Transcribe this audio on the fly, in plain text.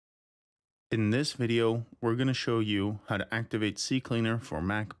In this video, we're going to show you how to activate CCleaner for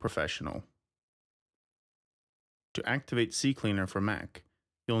Mac Professional. To activate CCleaner for Mac,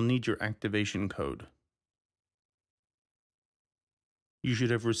 you'll need your activation code. You should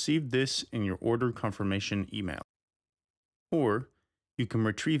have received this in your order confirmation email. Or you can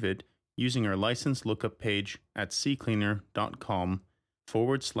retrieve it using our license lookup page at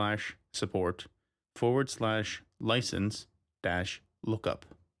ccleaner.com/support/license-lookup.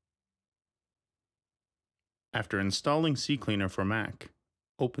 After installing CCleaner for Mac,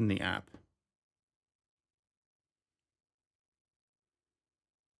 open the app.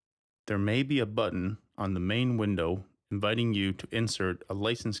 There may be a button on the main window inviting you to insert a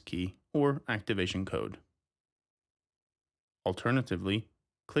license key or activation code. Alternatively,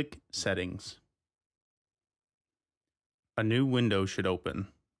 click Settings. A new window should open.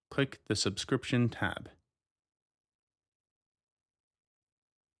 Click the Subscription tab.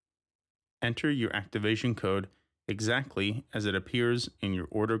 Enter your activation code exactly as it appears in your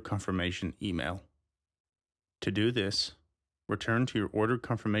order confirmation email. To do this, return to your order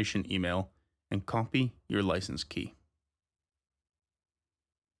confirmation email and copy your license key.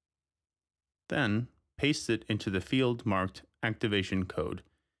 Then, paste it into the field marked Activation Code,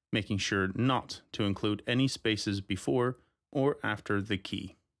 making sure not to include any spaces before or after the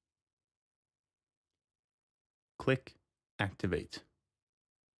key. Click Activate.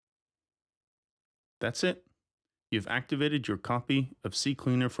 That's it. You've activated your copy of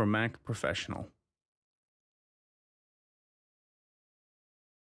CCleaner for Mac Professional.